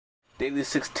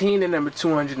Daily16 and number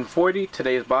 240.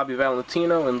 Today is Bobby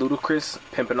Valentino and Ludacris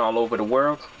pimping all over the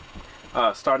world.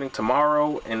 Starting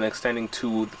tomorrow and extending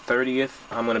to the 30th,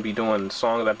 I'm going to be doing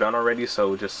songs I've done already,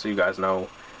 so just so you guys know,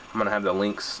 I'm going to have the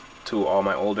links to all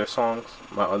my older songs,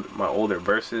 my older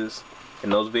verses in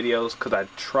those videos, because I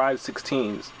tried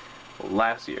 16s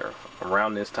last year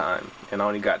around this time, and I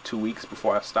only got 2 weeks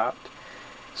before I stopped,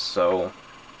 so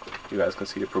you guys can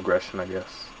see the progression, I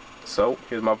guess. So,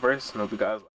 here's my verse, and hope you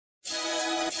guys like.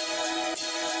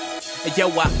 Yo,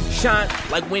 I shine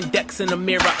like Windex in a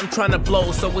mirror. I'm trying to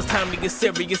blow, so it's time to get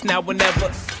serious now or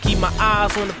never. Keep my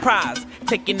eyes on the prize,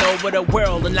 taking over the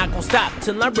world, and not gonna stop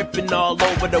till I'm ripping all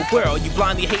over the world. You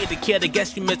blindly hate the kid, I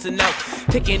guess you missing out.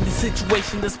 Taking the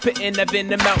situation, that's spitting that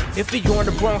venom out. If you're on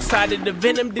the wrong side of the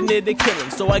venom, then it'll kill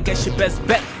him. So I guess your best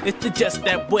bet is to just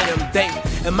that with him. They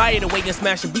admire the way and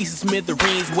smashing beats and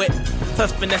smithereens with.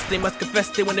 Plus finesse, they must confess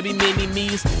they wanna be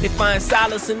mini-me's. They find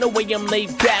solace in the way I'm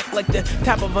laid back, like the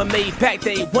top of a maybach.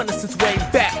 They want us since way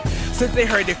back. Since they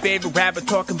heard their favorite rapper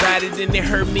talking about it, and they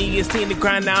heard me and seen the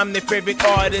grind, now I'm their favorite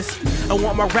artist. I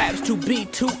want my raps to be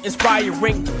too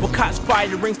inspiring, with cops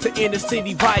firings to inner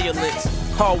city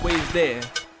violence. Always there.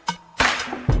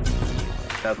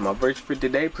 That's my verse for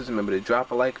today. Please remember to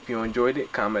drop a like if you enjoyed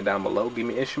it. Comment down below. Give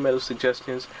me instrumental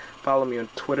suggestions. Follow me on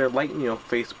Twitter. Like me on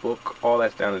Facebook. All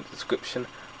that's down in the description,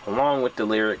 along with the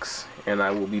lyrics. And I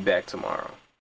will be back tomorrow.